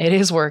whole thing. It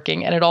is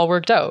working and it all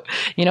worked out.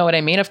 You know what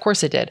I mean? Of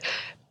course it did.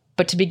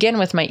 But to begin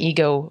with, my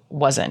ego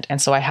wasn't.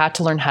 And so I had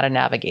to learn how to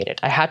navigate it.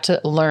 I had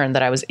to learn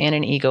that I was in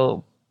an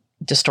ego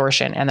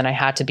distortion. And then I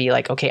had to be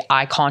like, okay,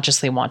 I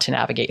consciously want to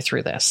navigate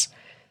through this.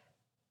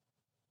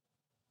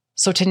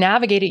 So to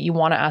navigate it, you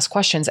want to ask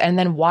questions. And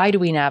then why do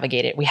we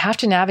navigate it? We have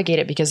to navigate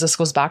it because this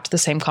goes back to the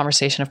same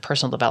conversation of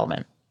personal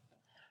development.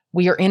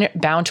 We are in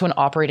it bound to an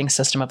operating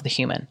system of the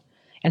human.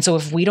 And so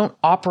if we don't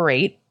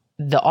operate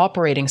the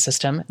operating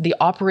system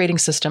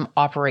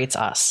operates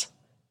us.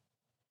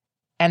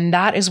 And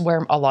that is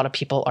where a lot of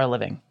people are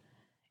living.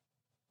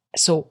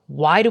 So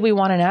why do we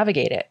want to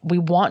navigate it? We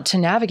want to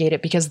navigate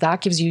it because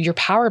that gives you your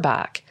power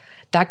back.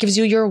 That gives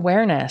you your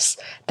awareness.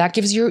 That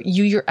gives you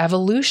your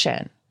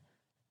evolution.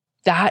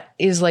 That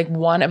is like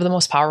one of the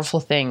most powerful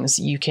things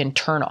you can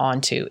turn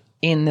on to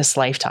in this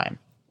lifetime.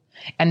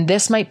 And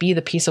this might be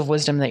the piece of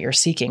wisdom that you're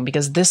seeking,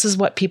 because this is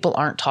what people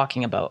aren't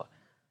talking about.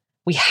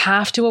 We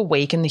have to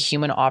awaken the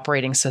human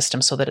operating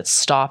system so that it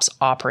stops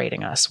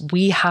operating us.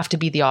 We have to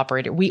be the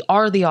operator. We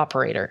are the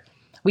operator.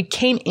 We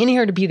came in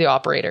here to be the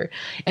operator.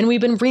 And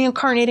we've been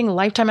reincarnating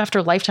lifetime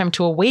after lifetime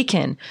to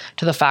awaken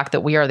to the fact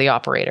that we are the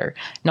operator,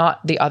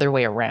 not the other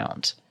way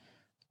around,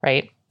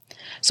 right?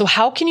 So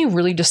how can you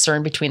really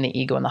discern between the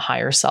ego and the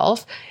higher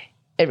self?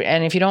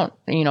 And if you don't,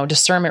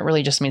 discernment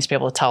really just means to be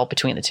able to tell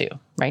between the two,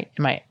 right?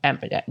 Am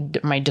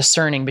I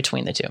discerning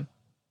between the two?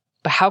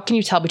 But how can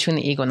you tell between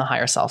the ego and the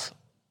higher self?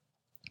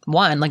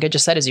 One, like I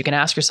just said, is you can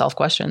ask yourself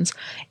questions.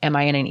 Am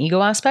I in an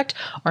ego aspect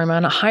or am I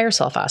in a higher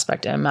self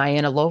aspect? Am I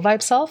in a low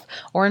vibe self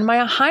or am I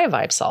a high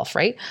vibe self,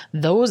 right?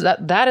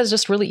 That is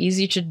just really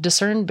easy to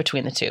discern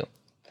between the two.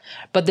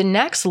 But the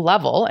next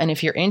level, and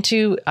if you're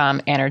into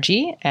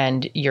energy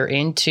and you're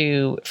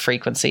into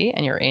frequency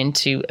and you're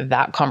into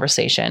that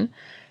conversation,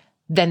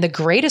 then the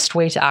greatest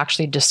way to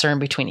actually discern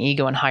between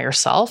ego and higher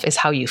self is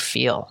how you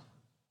feel.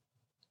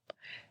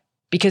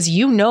 Because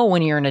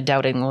when you're in a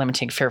doubting,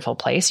 limiting, fearful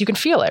place, you can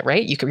feel it,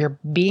 right? Your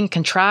being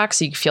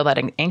contracts, you feel that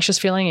anxious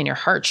feeling in your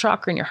heart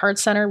chakra, in your heart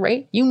center,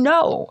 right? And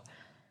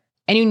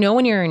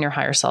when you're in your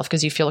higher self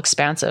because you feel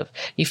expansive,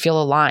 you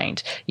feel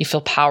aligned, you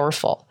feel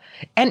powerful.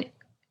 And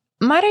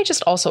might I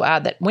just also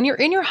add that when you're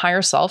in your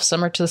higher self,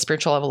 similar to the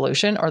spiritual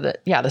evolution or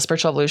the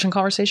spiritual evolution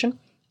conversation,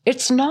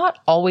 it's not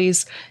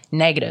always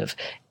negative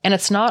and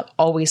it's not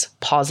always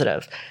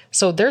positive.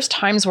 So there's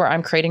times where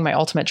I'm creating my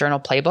ultimate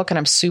journal playbook and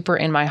I'm super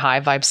in my high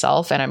vibe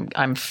self and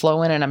I'm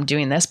flowing and I'm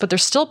doing this, but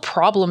there's still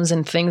problems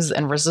and things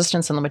and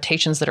resistance and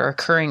limitations that are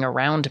occurring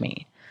around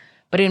me.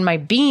 But in my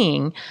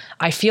being,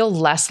 I feel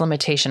less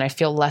limitation. I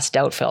feel less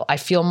doubtful. I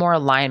feel more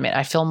alignment.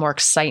 I feel more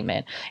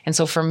excitement. And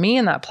so for me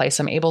in that place,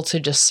 I'm able to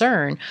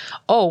discern,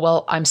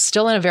 I'm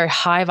still in a very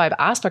high vibe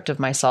aspect of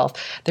myself.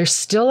 There's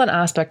still an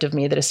aspect of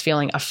me that is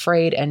feeling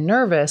afraid and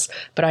nervous,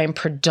 but I am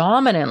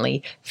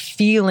predominantly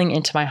feeling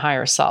into my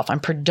higher self. I'm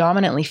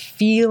predominantly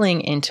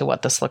feeling into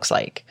what this looks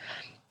like.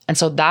 And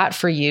so that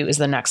for you is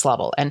the next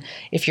level. And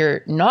if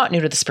you're not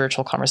new to the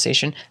spiritual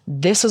conversation,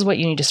 this is what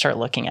you need to start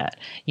looking at.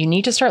 You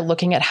need to start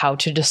looking at how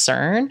to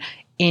discern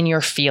in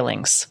your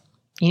feelings.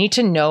 You need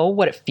to know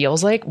what it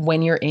feels like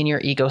when you're in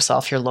your ego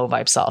self, your low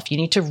vibe self. You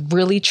need to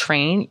really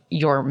train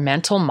your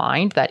mental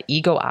mind, that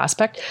ego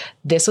aspect.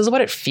 This is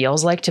what it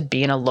feels like to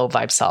be in a low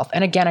vibe self.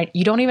 And again,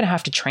 you don't even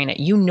have to train it.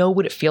 You know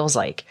what it feels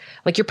like.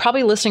 Like you're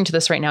probably listening to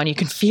this right now and you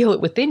can feel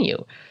it within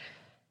you.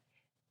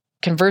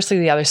 Conversely,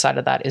 the other side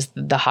of that is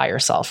the higher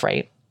self,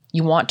 right?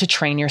 You want to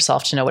train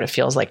yourself to know what it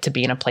feels like to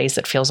be in a place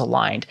that feels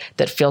aligned,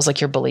 that feels like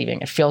you're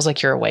believing, it feels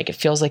like you're awake, it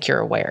feels like you're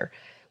aware.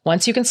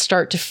 Once you can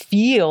start to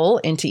feel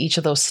into each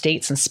of those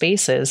states and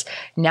spaces,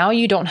 now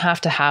you don't have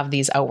to have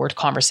these outward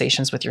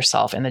conversations with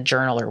yourself in the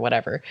journal or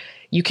whatever.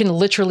 You can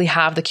literally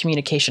have the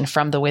communication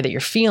from the way that you're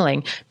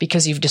feeling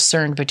because you've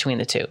discerned between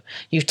the two.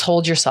 You've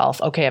told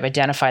yourself, okay, I've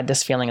identified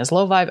this feeling as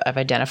low vibe, I've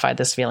identified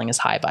this feeling as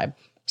high vibe.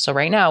 So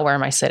right now, where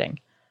am I sitting?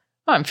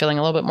 I'm feeling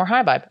a little bit more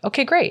high vibe.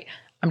 Okay, great.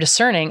 I'm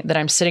discerning that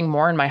I'm sitting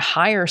more in my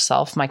higher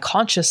self, my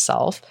conscious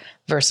self,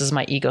 versus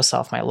my ego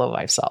self, my low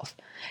vibe self.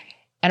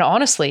 And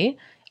honestly,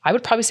 I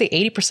would probably say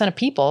 80% of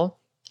people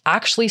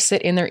actually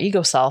sit in their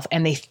ego self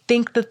and they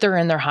think that they're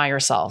in their higher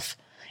self.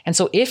 And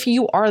so if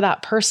you are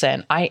that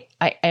person, I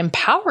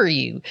empower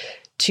you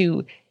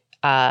to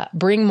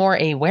bring more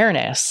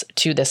awareness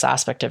to this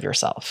aspect of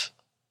yourself.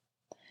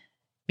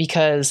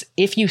 Because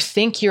if you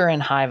think you're in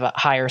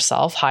higher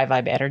self, high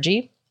vibe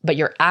energy, but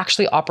you're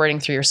actually operating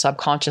through your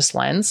subconscious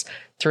lens,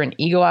 through an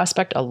ego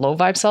aspect, a low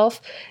vibe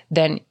self,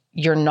 then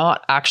you're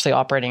not actually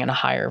operating in a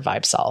higher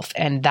vibe self.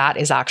 And that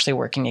is actually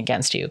working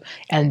against you.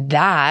 And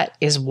that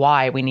is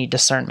why we need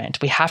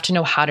discernment. We have to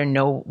know how to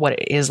know what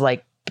it is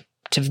like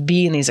to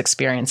be in these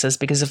experiences,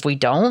 because if we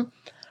don't,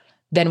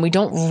 then we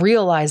don't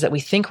realize that we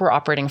think we're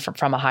operating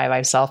from a high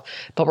vibe self,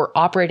 but we're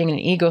operating in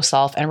an ego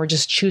self and we're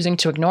just choosing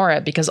to ignore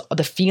it because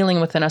the feeling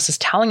within us is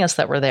telling us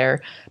that we're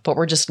there, but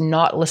we're just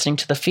not listening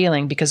to the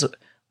feeling because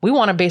we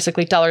want to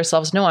basically tell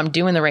ourselves, no, I'm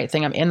doing the right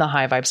thing. I'm in the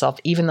high vibe self,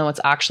 even though it's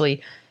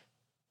actually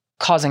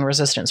causing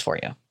resistance for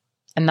you.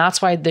 And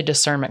that's why the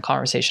discernment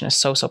conversation is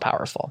so, so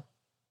powerful.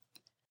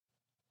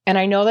 And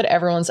I know that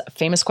everyone's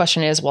famous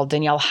question is, well,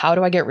 Danielle, how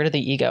do I get rid of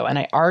the ego? And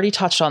I already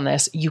touched on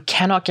this. You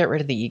cannot get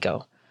rid of the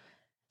ego.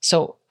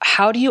 So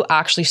how do you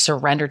actually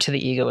surrender to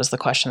the ego is the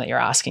question that you're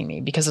asking me,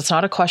 because it's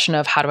not a question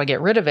of how do I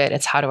get rid of it?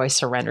 It's how do I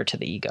surrender to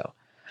the ego?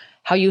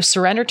 How you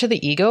surrender to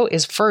the ego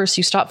is first,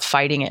 you stop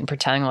fighting it and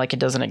pretending like it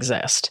doesn't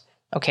exist.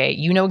 Okay.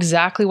 You know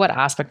exactly what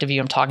aspect of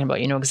you I'm talking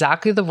about. You know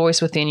exactly the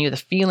voice within you, the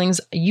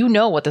feelings. You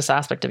know what this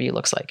aspect of you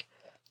looks like.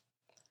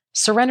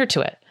 Surrender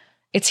to it.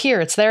 It's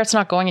here. It's there. It's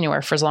not going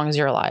anywhere for as long as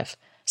you're alive.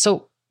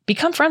 So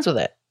become friends with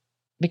it.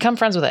 Become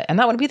friends with it. And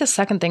that would be the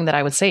second thing that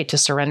I would say to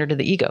surrender to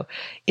the ego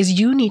is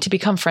you need to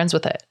become friends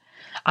with it.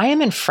 I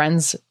am in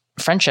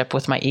friendship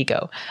with my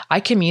ego.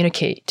 I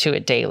communicate to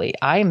it daily.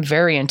 I am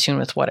very in tune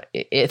with what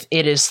it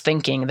is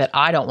thinking that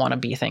I don't want to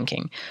be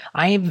thinking.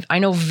 I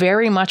know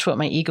very much what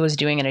my ego is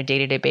doing on a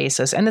day-to-day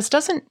basis. And this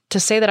doesn't to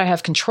say that I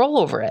have control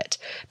over it,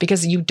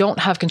 because you don't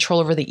have control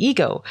over the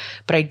ego,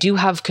 but I do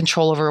have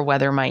control over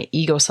whether my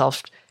ego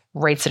self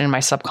rates it in my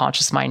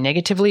subconscious mind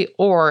negatively,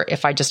 or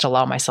if I just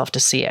allow myself to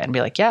see it and be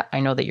like, yeah, I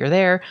know that you're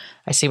there.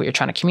 I see what you're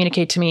trying to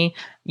communicate to me.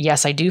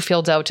 Yes, I do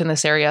feel doubt in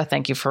this area.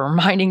 Thank you for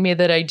reminding me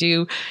that I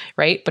do,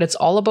 right? But it's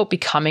all about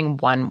becoming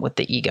one with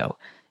the ego,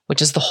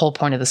 which is the whole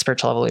point of the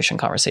spiritual evolution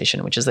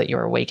conversation, which is that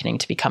you're awakening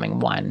to becoming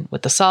one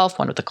with the self,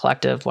 one with the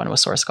collective, one with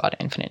source, God,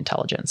 infinite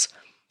intelligence.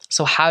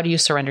 So how do you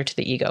surrender to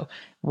the ego?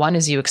 One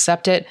is you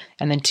accept it.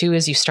 And then two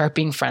is you start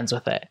being friends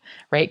with it,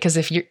 right? Because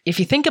if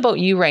you think about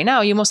you right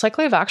now, you most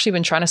likely have actually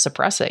been trying to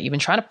suppress it. You've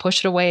been trying to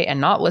push it away and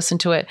not listen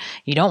to it.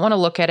 You don't want to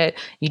look at it.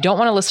 You don't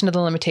want to listen to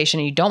the limitation.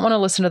 You don't want to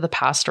listen to the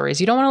past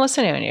stories. You don't want to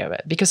listen to any of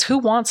it, because who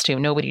wants to?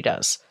 Nobody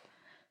does.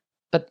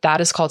 But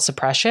that is called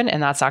suppression.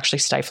 And that's actually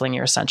stifling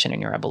your ascension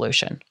and your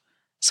evolution.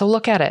 So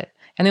look at it.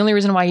 And the only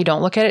reason why you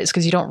don't look at it is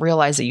because you don't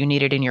realize that you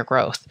need it in your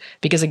growth.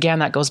 Because again,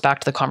 that goes back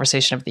to the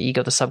conversation of the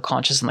ego, the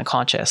subconscious, and the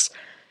conscious.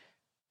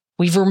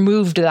 We've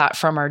removed that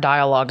from our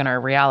dialogue and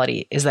our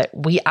reality, is that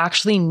we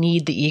actually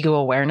need the ego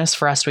awareness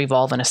for us to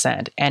evolve and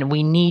ascend. And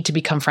we need to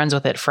become friends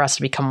with it for us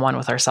to become one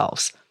with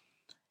ourselves.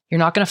 You're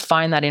not going to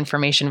find that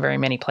information very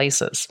many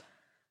places.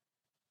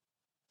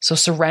 So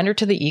surrender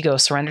to the ego,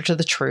 surrender to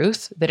the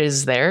truth that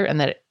is there and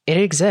that it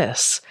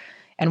exists.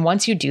 And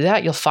once you do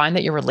that, you'll find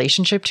that your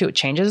relationship to it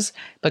changes.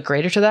 But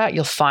greater to that,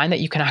 you'll find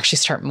that you can actually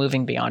start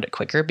moving beyond it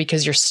quicker,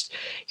 because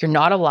you're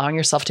not allowing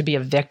yourself to be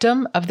a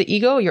victim of the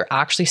ego. You're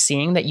actually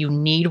seeing that you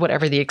need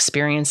whatever the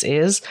experience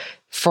is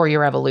for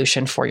your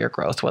evolution, for your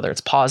growth, whether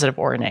it's positive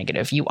or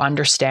negative. You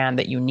understand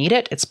that you need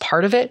it. It's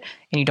part of it.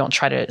 And you don't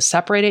try to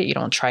separate it. You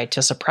don't try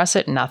to suppress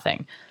it.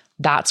 Nothing.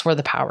 That's where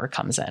the power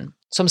comes in.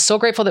 So I'm so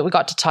grateful that we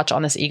got to touch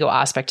on this ego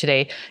aspect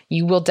today.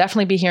 You will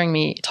definitely be hearing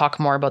me talk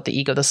more about the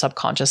ego, the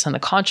subconscious, and the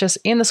conscious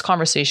in this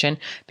conversation,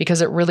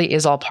 because it really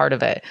is all part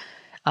of it.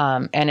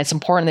 And it's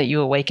important that you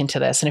awaken to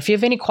this. And if you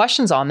have any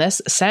questions on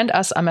this, send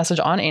us a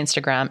message on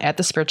Instagram at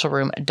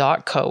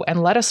thespiritualroom.co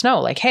and let us know,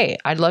 like, hey,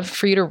 I'd love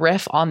for you to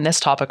riff on this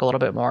topic a little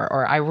bit more,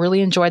 or I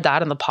really enjoyed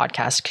that in the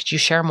podcast. Could you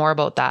share more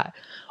about that?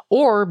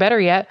 Or better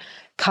yet,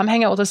 come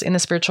hang out with us in the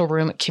Spiritual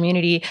Room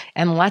community,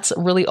 and let's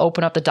really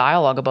open up the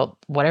dialogue about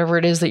whatever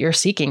it is that you're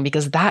seeking,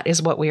 because that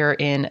is what we are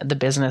in the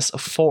business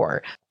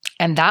for.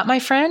 And that, my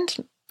friend,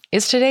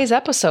 is today's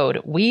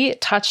episode. We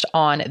touched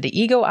on the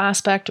ego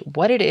aspect,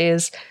 what it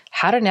is,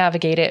 how to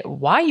navigate it,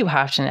 why you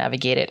have to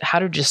navigate it, how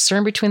to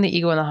discern between the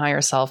ego and the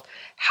higher self,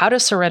 how to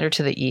surrender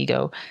to the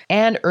ego.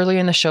 And earlier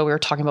in the show, we were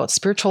talking about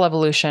spiritual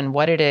evolution,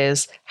 what it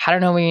is, how to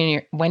know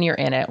when you're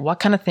in it, what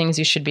kind of things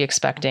you should be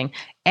expecting,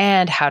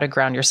 and how to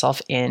ground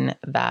yourself in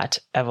that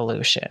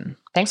evolution.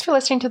 Thanks for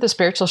listening to The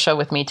Spiritual Show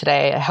with me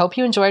today. I hope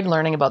you enjoyed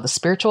learning about the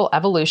spiritual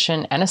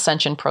evolution and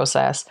ascension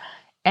process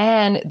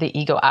and the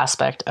ego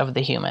aspect of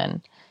the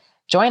human.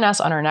 Join us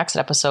on our next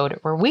episode,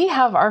 where we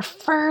have our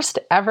first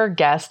ever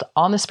guest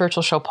on the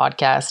Spiritual Show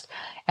podcast.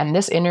 And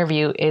this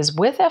interview is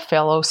with a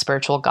fellow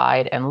spiritual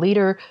guide and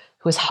leader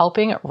who is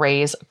helping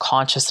raise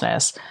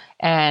consciousness.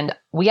 And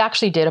we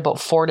actually did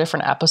about 4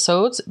 different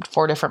episodes,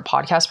 4 different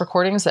podcast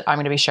recordings that I'm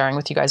going to be sharing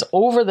with you guys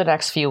over the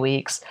next few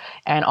weeks.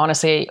 And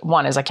honestly,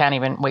 one is I can't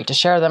even wait to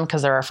share them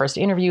because they're our first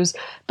interviews.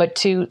 But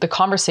 2, the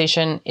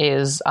conversation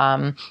is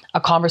a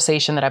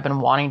conversation that I've been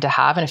wanting to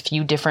have in a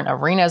few different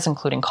arenas,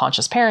 including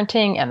conscious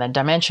parenting and the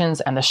dimensions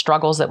and the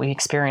struggles that we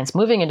experience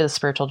moving into the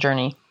spiritual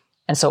journey.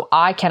 And so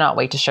I cannot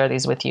wait to share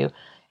these with you.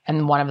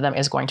 And one of them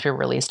is going to be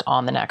released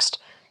on the next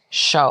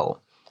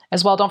show.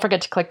 As well, don't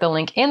forget to click the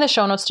link in the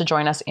show notes to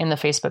join us in the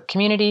Facebook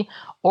community,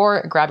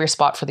 or grab your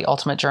spot for the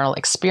Ultimate Journal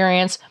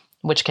Experience,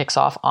 which kicks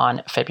off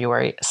on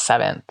February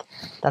 7th.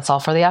 That's all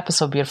for the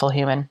episode, beautiful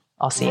human.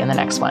 I'll see you in the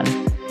next one.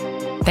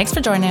 Thanks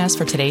for joining us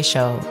for today's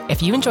show.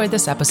 If you enjoyed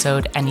this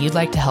episode and you'd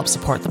like to help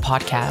support the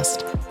podcast,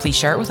 please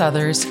share it with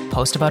others,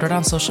 post about it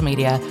on social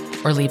media,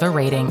 or leave a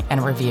rating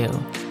and review.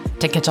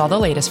 To catch all the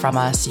latest from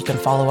us, you can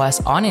follow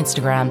us on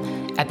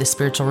Instagram at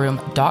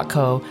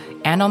thespiritualroom.co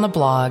and on the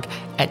blog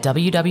at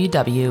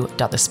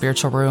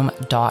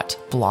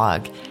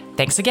www.thespiritualroom.blog.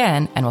 Thanks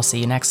again, and we'll see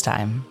you next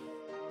time.